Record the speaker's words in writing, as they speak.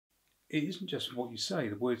it isn't just what you say,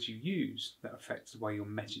 the words you use, that affects the way your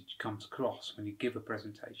message comes across when you give a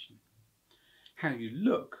presentation. How you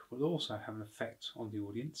look will also have an effect on the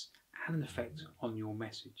audience and an effect on your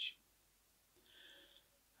message.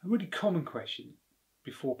 A really common question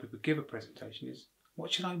before people give a presentation is,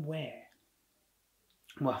 what should I wear?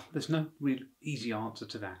 Well, there's no real easy answer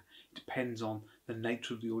to that. It depends on the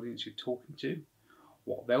nature of the audience you're talking to,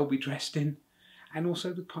 what they'll be dressed in, and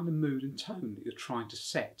also the kind of mood and tone that you're trying to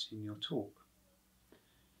set in your talk.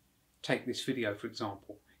 Take this video for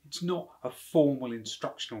example. It's not a formal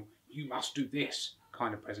instructional, you must do this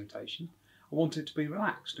kind of presentation. I want it to be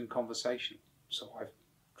relaxed and conversational, so I've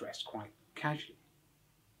dressed quite casually.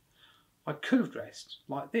 I could have dressed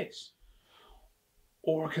like this,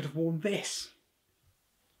 or I could have worn this.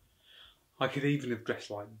 I could even have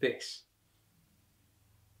dressed like this.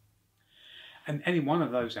 And any one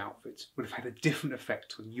of those outfits would have had a different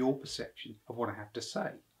effect on your perception of what I have to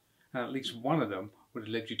say. And at least one of them would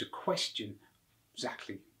have led you to question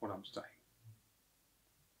exactly what I'm saying.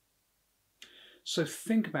 So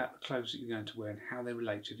think about the clothes that you're going to wear and how they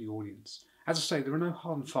relate to the audience. As I say, there are no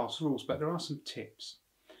hard and fast rules, but there are some tips.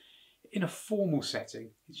 In a formal setting,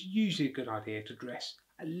 it's usually a good idea to dress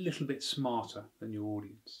a little bit smarter than your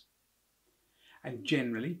audience. And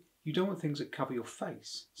generally, you don't want things that cover your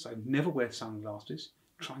face, so never wear sunglasses.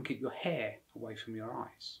 Try and keep your hair away from your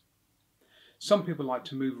eyes. Some people like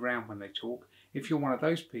to move around when they talk. If you're one of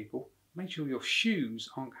those people, make sure your shoes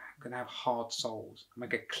aren't going to have hard soles and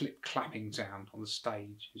make a clip-clapping sound on the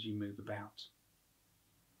stage as you move about.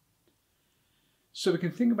 So we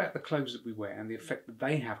can think about the clothes that we wear and the effect that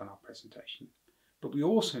they have on our presentation, but we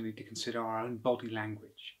also need to consider our own body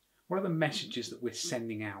language. What are the messages that we're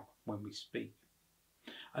sending out when we speak?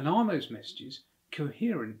 And are those messages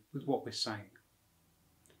coherent with what we're saying?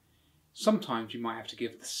 Sometimes you might have to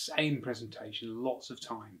give the same presentation lots of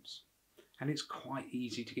times, and it's quite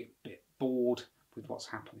easy to get a bit bored with what's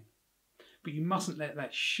happening. But you mustn't let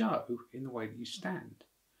that show in the way that you stand.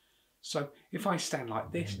 So if I stand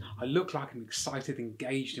like this, I look like I'm excited,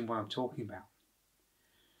 engaged in what I'm talking about.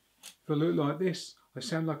 If I look like this, I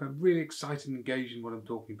sound like I'm really excited and engaged in what I'm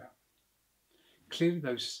talking about. Clearly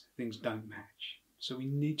those things don't match. So we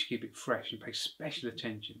need to keep it fresh and pay special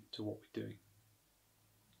attention to what we're doing.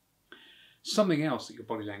 Something else that your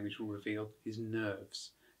body language will reveal is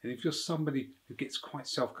nerves. And if you're somebody who gets quite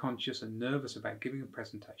self-conscious and nervous about giving a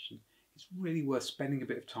presentation, it's really worth spending a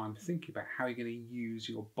bit of time thinking about how you're going to use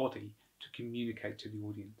your body to communicate to the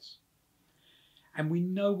audience. And we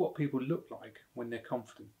know what people look like when they're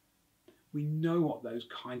confident. We know what those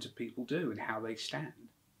kinds of people do and how they stand.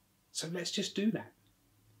 So let's just do that.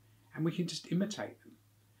 And we can just imitate them.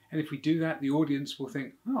 And if we do that, the audience will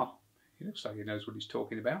think, oh, he looks like he knows what he's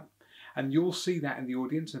talking about. And you'll see that in the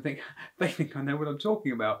audience and think, they think I know what I'm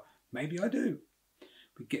talking about. Maybe I do.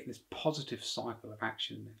 We get this positive cycle of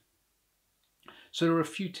action then. So there are a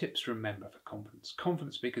few tips to remember for confidence.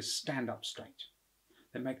 Confident speakers stand up straight.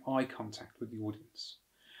 They make eye contact with the audience.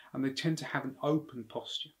 And they tend to have an open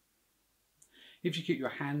posture. If you keep your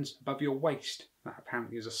hands above your waist, that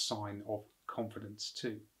apparently is a sign of confidence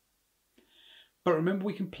too. But remember,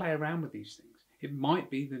 we can play around with these things. It might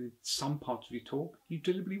be that in some parts of your talk, you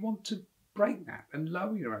deliberately want to break that and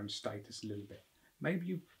lower your own status a little bit. Maybe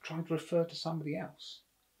you try to refer to somebody else.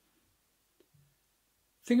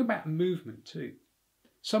 Think about movement too.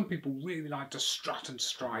 Some people really like to strut and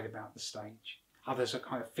stride about the stage. Others are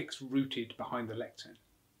kind of fixed rooted behind the lectern.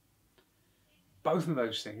 Both of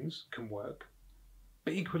those things can work,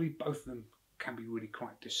 but equally both of them can be really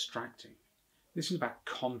quite distracting. This is about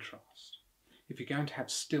contrast. If you're going to have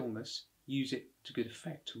stillness, use it to good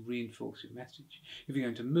effect to reinforce your message. If you're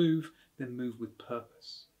going to move, then move with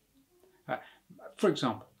purpose. For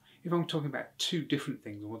example, if I'm talking about two different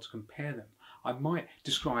things, I want to compare them, I might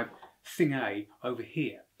describe thing A over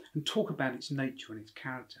here and talk about its nature and its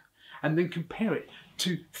character, and then compare it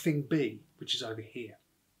to thing B, which is over here.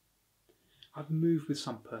 I've moved with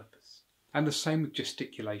some purpose. And the same with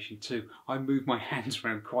gesticulation too. I move my hands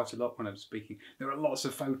around quite a lot when I'm speaking. There are lots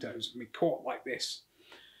of photos of me caught like this.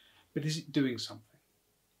 But is it doing something?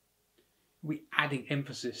 Are we adding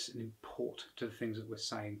emphasis and import to the things that we're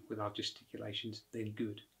saying with our gesticulations? Then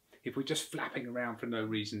good. If we're just flapping around for no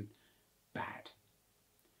reason, bad.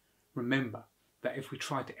 Remember that if we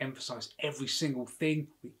try to emphasize every single thing,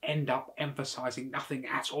 we end up emphasizing nothing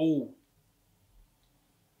at all.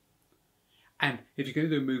 And if you're going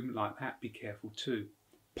to do a movement like that, be careful too.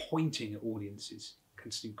 Pointing at audiences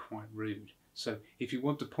can seem quite rude. So if you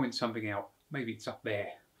want to point something out, maybe it's up there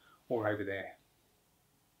or over there.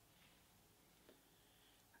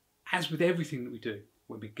 As with everything that we do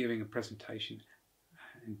when we're giving a presentation,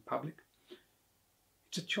 in public.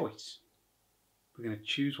 It's a choice. We're going to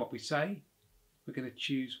choose what we say, we're going to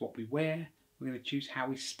choose what we wear, we're going to choose how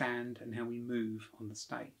we stand and how we move on the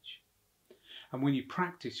stage. And when you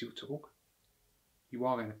practice your talk, you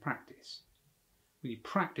are going to practice. When you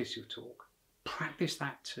practice your talk, practice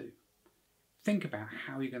that too. Think about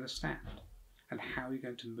how you're going to stand and how you're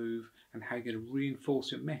going to move and how you're going to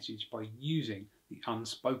reinforce your message by using the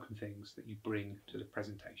unspoken things that you bring to the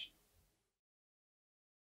presentation.